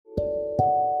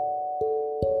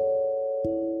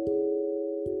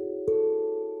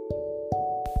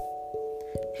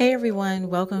Hey everyone,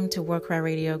 welcome to War Cry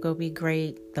Radio, Go Be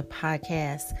Great, the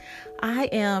podcast. I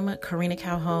am Karina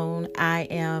Calhoun. I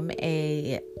am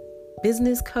a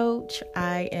business coach.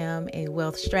 I am a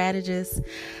wealth strategist.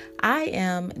 I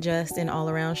am just an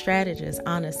all-around strategist,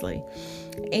 honestly.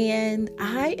 And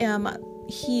I am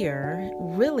here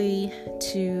really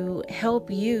to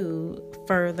help you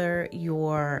further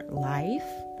your life,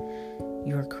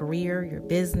 your career, your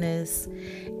business.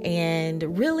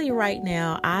 And really right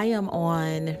now, I am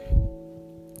on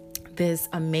this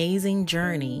amazing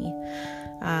journey.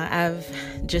 I've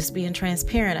just being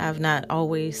transparent. I've not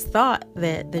always thought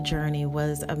that the journey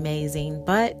was amazing,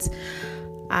 but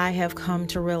I have come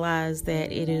to realize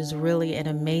that it is really an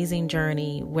amazing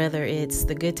journey, whether it's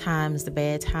the good times, the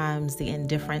bad times, the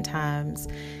indifferent times.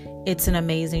 It's an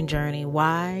amazing journey.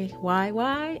 Why?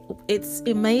 It's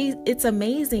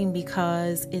amazing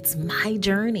because it's my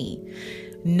journey.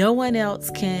 No one else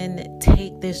can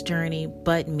take this journey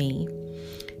but me.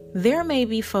 There may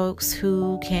be folks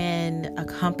who can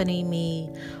accompany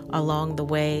me along the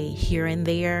way here and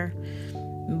there,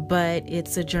 but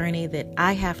it's a journey that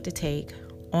I have to take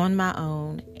on my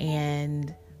own,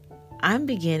 and I'm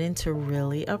beginning to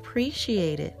really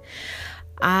appreciate it.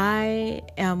 I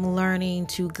am learning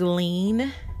to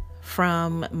glean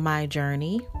from my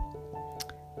journey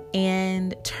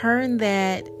and turn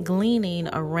that gleaning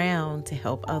around to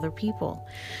help other people.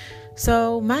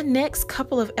 So my next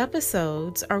couple of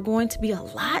episodes are going to be a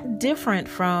lot different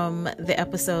from the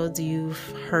episodes you've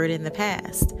heard in the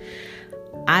past.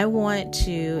 I want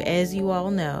to, as you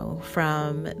all know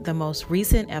from the most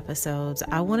recent episodes,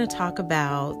 I want to talk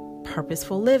about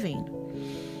purposeful living.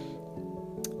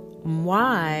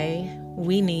 Why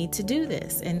we need to do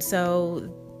this. And so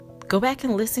go back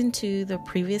and listen to the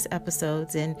previous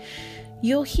episodes and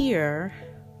you'll hear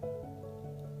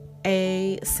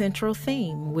a central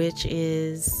theme, which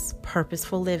is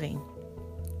purposeful living.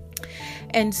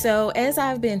 And so as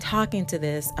I've been talking to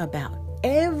this about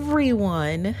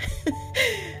everyone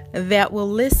that will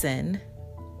listen,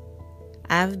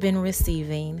 I've been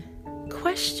receiving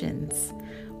questions,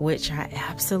 which I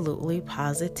absolutely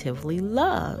positively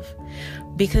love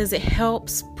because it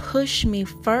helps push me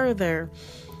further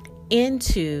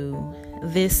into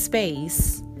this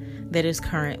space that is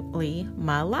currently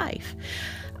my life.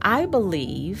 I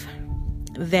believe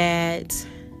that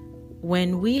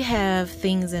when we have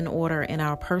things in order in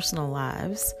our personal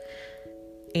lives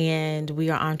and we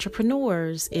are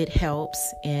entrepreneurs, it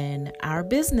helps in our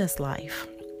business life.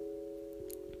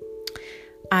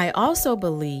 I also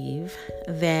believe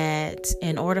that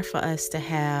in order for us to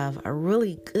have a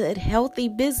really good, healthy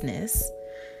business,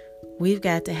 we've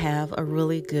got to have a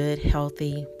really good,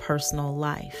 healthy personal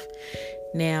life.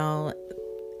 Now,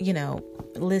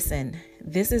 listen,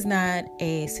 this is not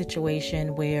a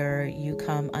situation where you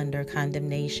come under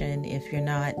condemnation if you're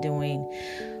not doing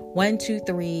 1, 2,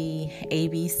 3,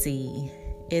 ABC.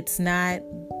 It's not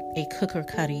a cooker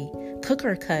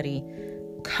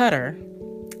cutter.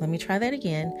 Let me try that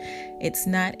again. It's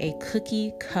not a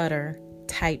cookie cutter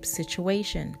type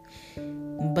situation,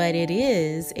 but it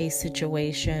is a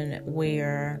situation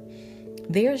where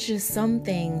there's just some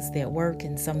things that work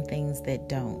and some things that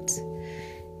don't.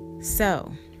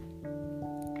 So,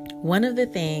 one of the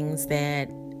things that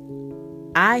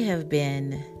I have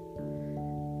been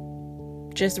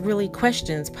just really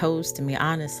questions posed to me,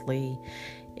 honestly,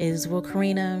 is, well,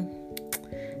 Karina,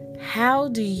 how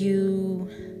do you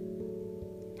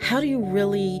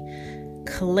really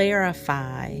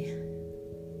clarify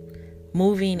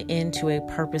moving into a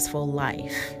purposeful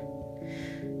life?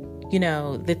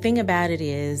 The thing about it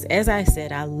is, as I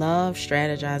said, I love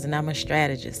strategizing. I'm a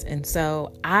strategist. And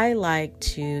so I like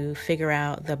to figure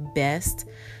out the best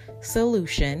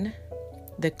solution,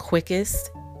 the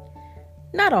quickest,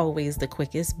 not always the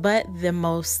quickest, but the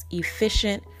most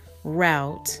efficient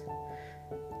route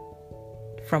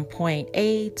from point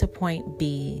A to point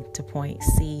B to point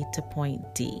C to point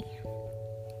D.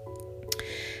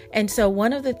 And so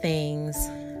one of the things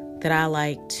that I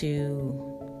like to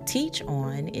teach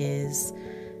on is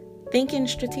thinking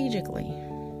strategically.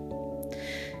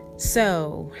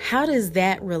 So how does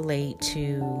that relate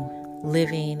to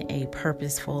living a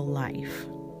purposeful life?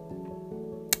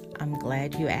 I'm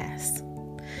glad you asked.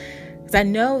 Because I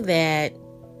know that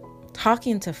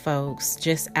talking to folks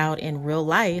just out in real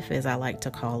life, as I like to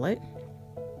call it,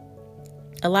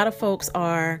 a lot of folks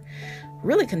are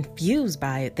really confused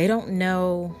by it. They don't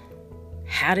know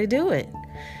how to do it.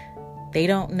 They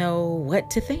don't know what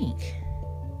to think.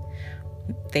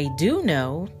 They do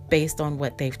know, based on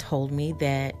what they've told me,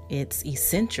 that it's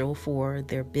essential for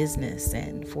their business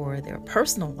and for their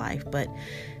personal life, but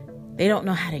they don't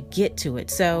know how to get to it.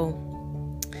 So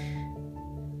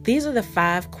These are the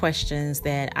 5 questions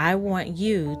that I want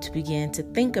you to begin to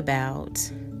think about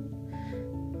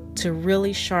to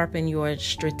really sharpen your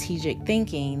strategic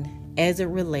thinking as it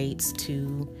relates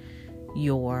to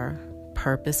your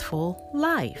purposeful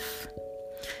life.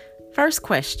 First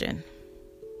question: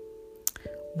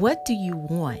 what do you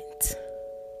want?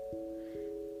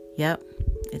 Yep,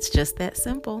 it's just that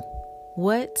simple.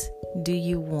 What do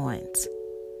you want?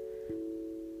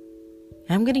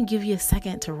 I'm going to give you a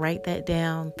second to write that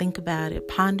down, think about it,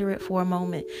 ponder it for a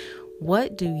moment.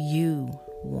 What do you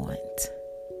want?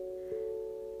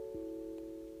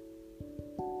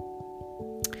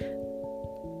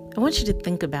 I want you to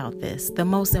think about this. The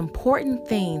most important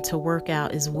thing to work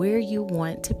out is where you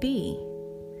want to be.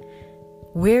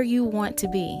 Where you want to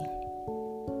be.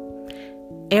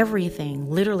 Everything,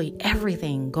 literally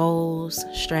everything, goals,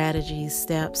 strategies,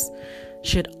 steps,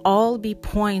 should all be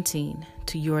pointing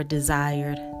to your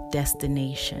desired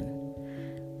destination.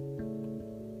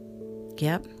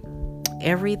 Yep.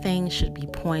 Everything should be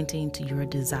pointing to your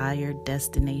desired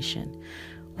destination.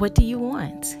 What do you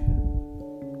want?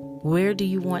 Where do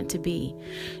you want to be?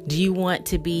 Do you want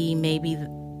to be maybe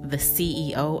the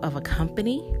CEO of a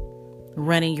company,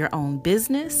 running your own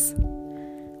business?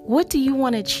 What do you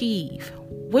want to achieve?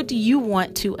 What do you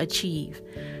want to achieve?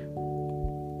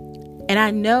 And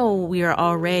I know we are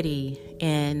already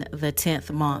in the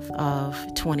 10th month of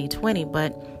 2020, but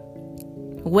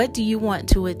what do you want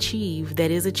to achieve that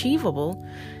is achievable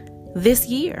this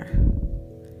year?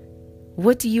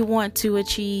 What do you want to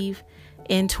achieve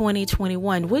in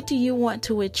 2021? What do you want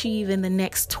to achieve in the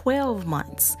next 12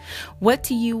 months? What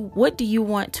do you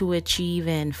want to achieve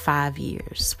in 5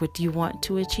 years? What do you want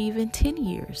to achieve in 10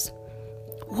 years?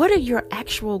 What are your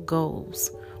actual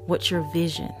goals? What's your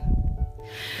vision?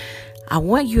 I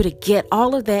want you to get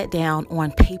all of that down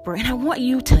on paper, and I want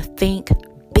you to think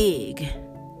big.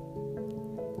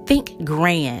 Think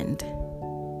grand.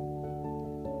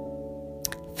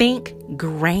 Think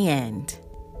grand.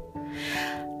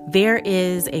 There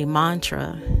is a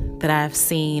mantra that I've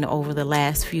seen over the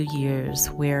last few years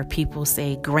where people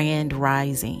say grand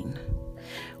rising,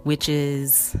 which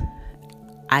is,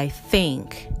 I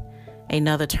think,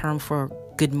 another term for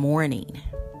good morning.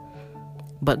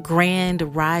 But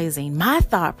grand rising, my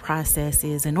thought process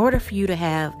is, in order for you to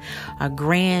have a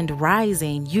grand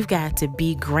rising, you've got to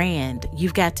be grand.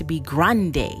 You've got to be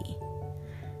grande.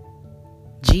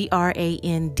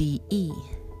 Grande.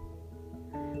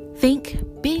 Think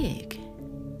big.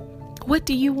 What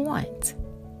do you want?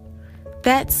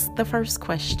 That's the first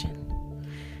question.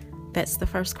 That's the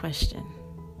first question.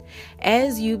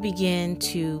 As you begin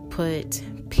to put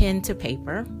pen to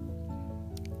paper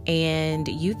and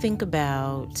you think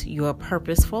about your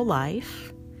purposeful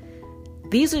life,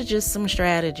 these are just some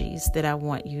strategies that I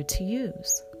want you to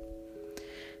use.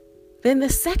 Then the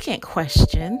second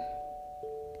question: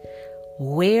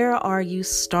 where are you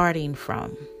starting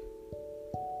from?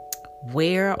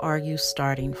 Where are you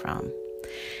starting from?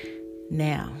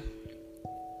 Now,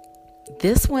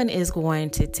 this one is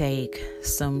going to take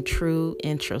some true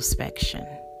introspection.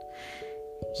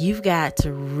 You've got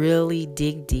to really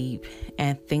dig deep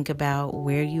and think about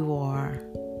where you are.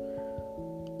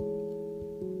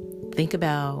 Think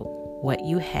about what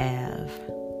you have.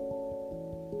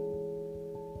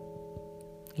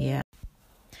 Yeah.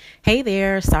 Hey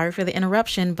there, sorry for the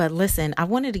interruption, but listen, I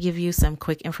wanted to give you some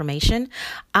quick information.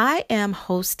 I am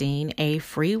hosting a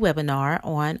free webinar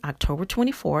on October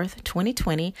 24th,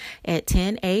 2020 at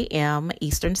 10 a.m.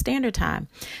 Eastern Standard Time.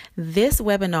 This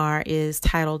webinar is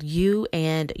titled You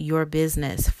and Your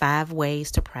Business, 5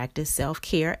 Ways to Practice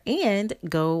Self-Care and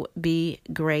Go Be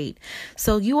Great.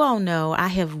 So you all know I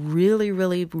have really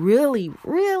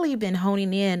been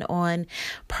honing in on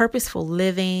purposeful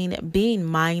living, being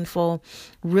mindful,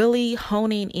 really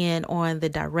honing in on the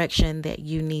direction that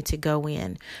you need to go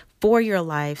in for your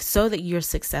life so that you're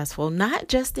successful, not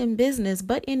just in business,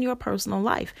 but in your personal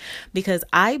life, because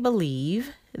I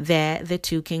believe that the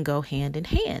two can go hand in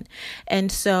hand.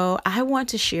 And so I want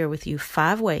to share with you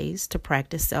 5 ways to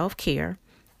practice self-care.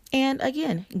 And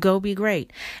again, go be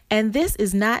great. And this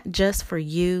is not just for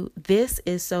you. This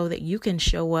is so that you can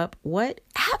show up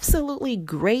absolutely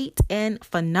great and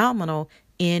phenomenal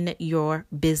in your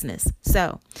business.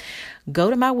 So go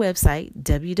to my website,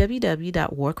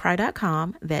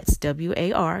 www.warkry.com. That's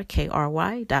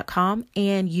WARKRY.com.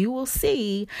 And you will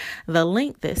see the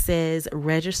link that says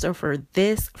register for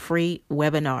this free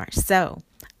webinar. So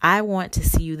I want to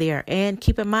see you there. And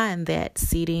keep in mind that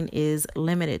seating is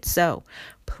limited. So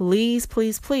please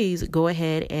go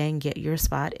ahead and get your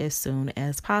spot as soon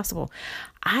as possible.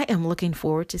 I am looking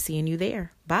forward to seeing you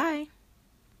there. Bye.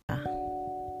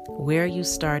 Where are you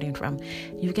starting from?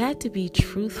 You got to be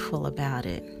truthful about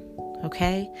it.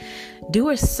 Okay? Do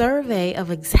a survey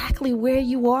of exactly where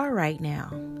you are right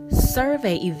now.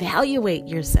 Survey, evaluate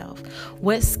yourself.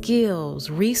 What skills,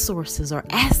 resources, or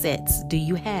assets do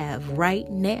you have right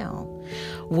now?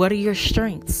 What are your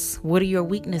strengths? What are your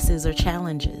weaknesses or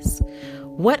challenges?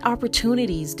 What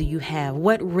opportunities do you have?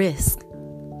 What risk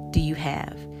do you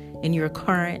have in your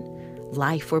current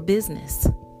life or business?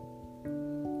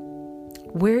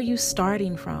 Where are you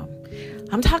starting from?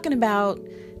 I'm talking about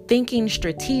thinking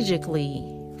strategically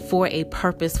for a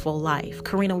purposeful life.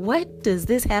 Karina, what does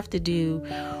this have to do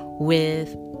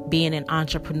with being an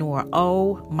entrepreneur?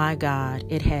 Oh my God,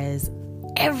 it has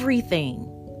everything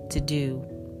to do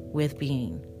with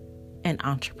being an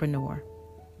entrepreneur.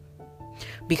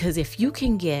 Because if you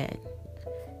can get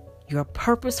your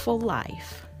purposeful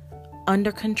life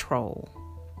under control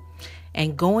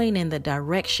and going in the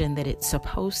direction that it's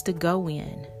supposed to go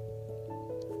in,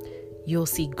 you'll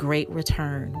see great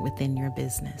return within your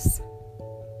business.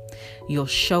 You'll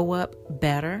show up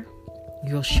better.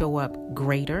 You'll show up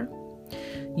greater.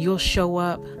 You'll show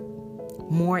up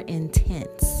more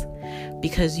intense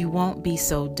because you won't be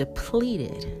so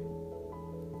depleted.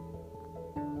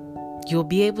 You'll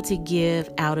be able to give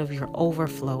out of your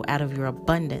overflow, out of your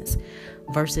abundance,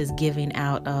 versus giving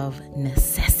out of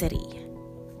necessity.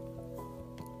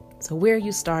 So where are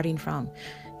you starting from?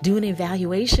 Do an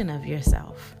evaluation of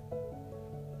yourself.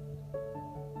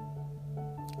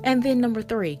 And then number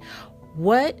 3,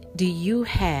 what do you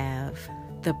have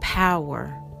the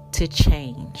power to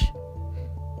change?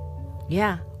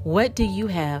 Yeah, what do you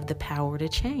have the power to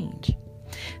change?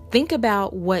 Think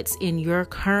about what's in your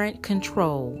current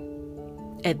control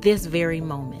at this very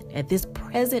moment, at this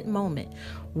present moment.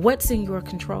 What's in your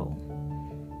control?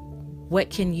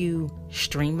 What can you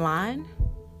streamline?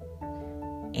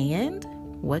 And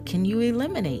what can you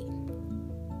eliminate?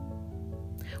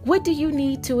 What do you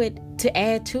need to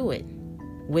add to it?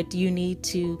 What do you need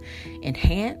to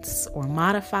enhance or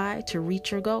modify to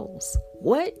reach your goals?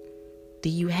 What do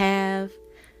you have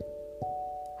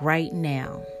right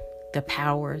now the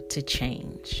power to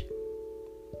change?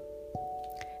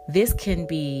 This can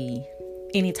be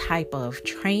any type of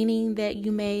training that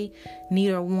you may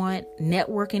need or want,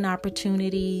 networking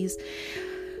opportunities.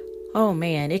 Oh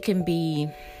man, it can be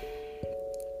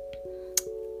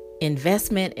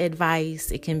investment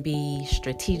advice. It can be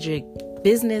strategic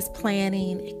business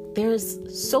planning. There's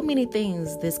so many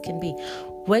things this can be.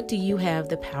 What do you have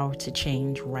the power to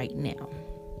change right now?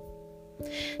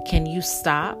 Can you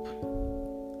stop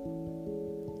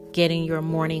getting your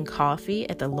morning coffee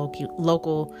at the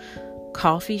local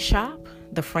coffee shop,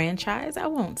 the franchise? I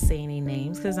won't say any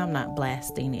names because I'm not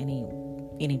blasting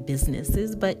any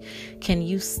businesses, but can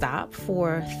you stop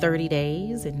for 30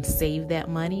 days and save that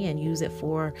money and use it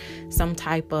for some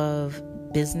type of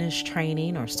business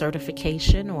training or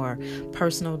certification or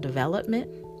personal development?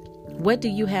 What do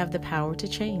you have the power to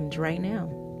change right now?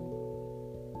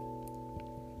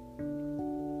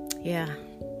 Yeah.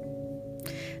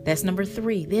 That's number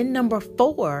 3. Then number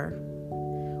 4,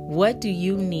 what do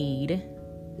you need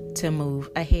to move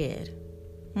ahead?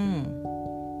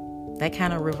 That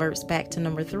kind of reverts back to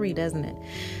number 3, doesn't it?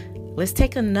 Let's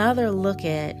take another look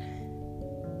at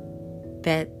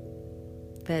that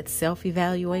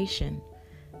self-evaluation,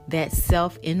 that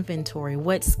self-inventory.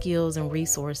 What skills and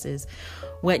resources,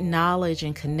 what knowledge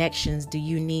and connections do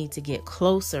you need to get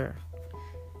closer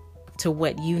to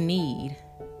what you need,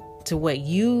 to what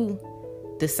you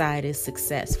decide is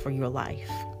success for your life?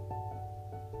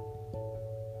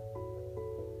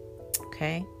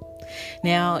 Okay.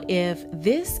 Now, if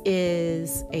this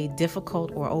is a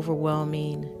difficult or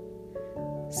overwhelming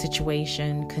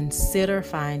situation, consider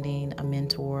finding a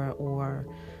mentor or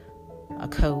a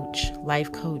coach,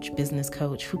 life coach, business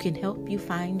coach, who can help you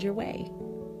find your way.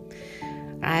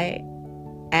 I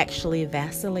actually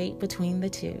vacillate between the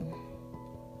two,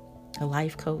 a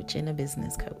life coach and a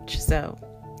business coach. So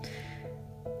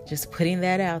just putting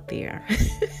that out there.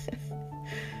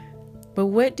 But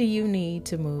what do you need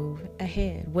to move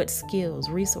ahead? What skills,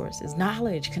 resources,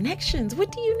 knowledge, connections?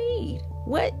 What do you need?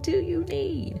 What do you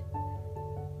need?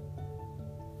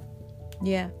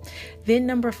 Yeah. Then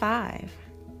number 5,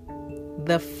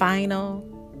 the final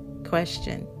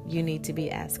question you need to be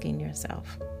asking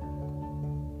yourself.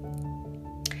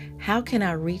 How can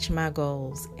I reach my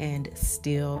goals and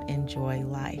still enjoy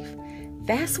life?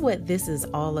 That's what this is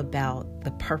all about,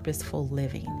 the purposeful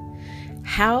living.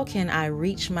 How can I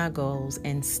reach my goals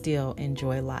and still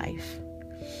enjoy life?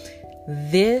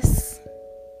 This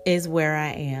is where I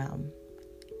am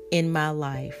in my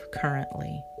life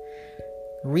currently.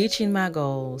 reaching my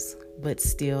goals, but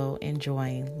still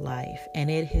enjoying life. And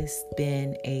it has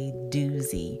been a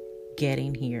doozy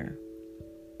getting here.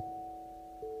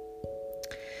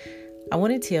 I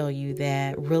want to tell you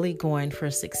that really going for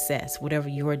success, whatever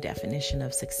your definition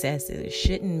of success is,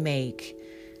 shouldn't make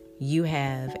you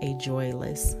have a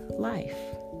joyless life.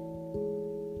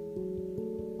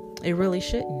 It really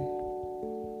shouldn't.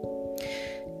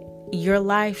 Your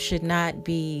life should not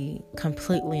be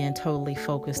completely and totally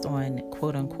focused on,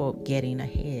 quote unquote, getting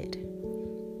ahead.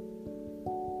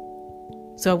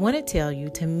 So I want to tell you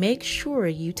to make sure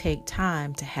you take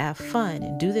time to have fun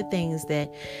and do the things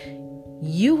that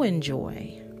you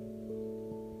enjoy.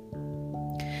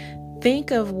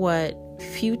 Think of what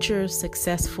future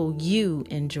successful you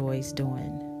enjoys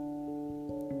doing.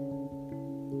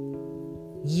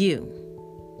 You.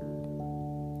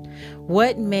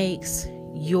 What makes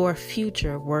your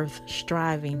future worth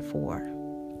striving for?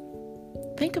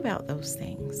 Think about those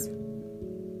things.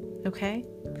 Okay?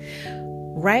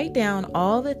 Write down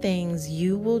all the things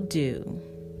you will do,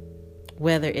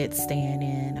 whether it's staying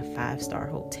in a 5-star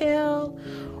hotel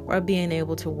or being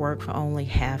able to work for only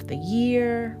half the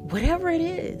year, whatever it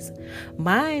is.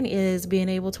 Mine is being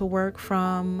able to work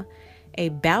from a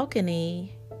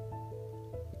balcony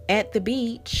at the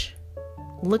beach,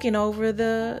 looking over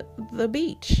the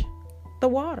beach, the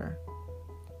water.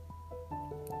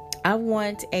 I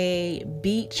want a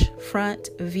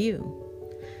beachfront view.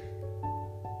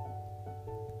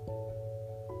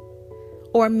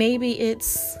 Or maybe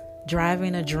it's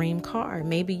driving a dream car.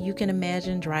 Maybe you can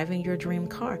imagine driving your dream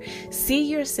car. See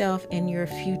yourself in your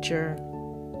future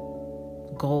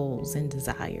goals and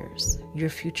desires, your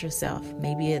future self.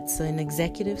 Maybe it's an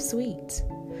executive suite.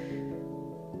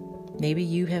 Maybe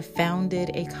you have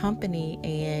founded a company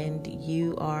and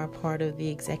you are part of the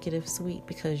executive suite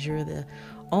because you're the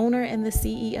owner and the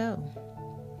CEO.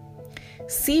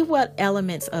 See what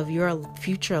elements of your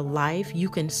future life you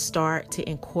can start to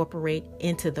incorporate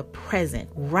into the present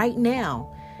right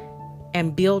now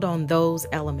and build on those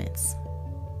elements.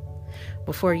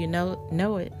 Before you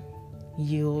know it,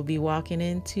 you'll be walking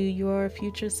into your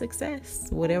future success,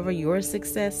 whatever your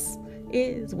success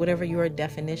is, whatever your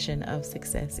definition of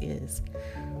success is.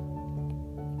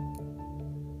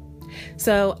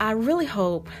 So I really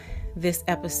hope this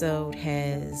episode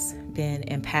has been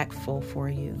impactful for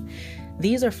you.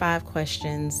 These are 5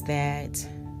 questions that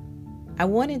I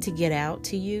wanted to get out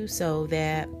to you so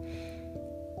that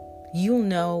you'll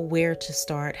know where to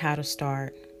start, how to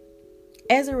start,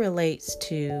 as it relates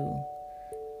to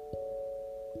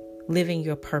living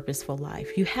your purposeful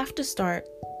life. You have to start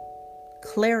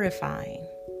clarifying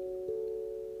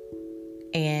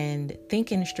and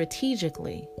thinking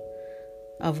strategically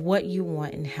of what you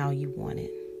want and how you want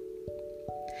it.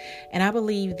 And I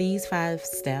believe these 5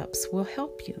 steps will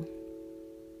help you.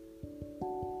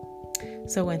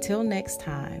 So until next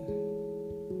time,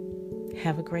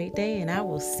 have a great day, and I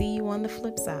will see you on the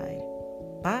flip side.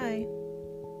 Bye.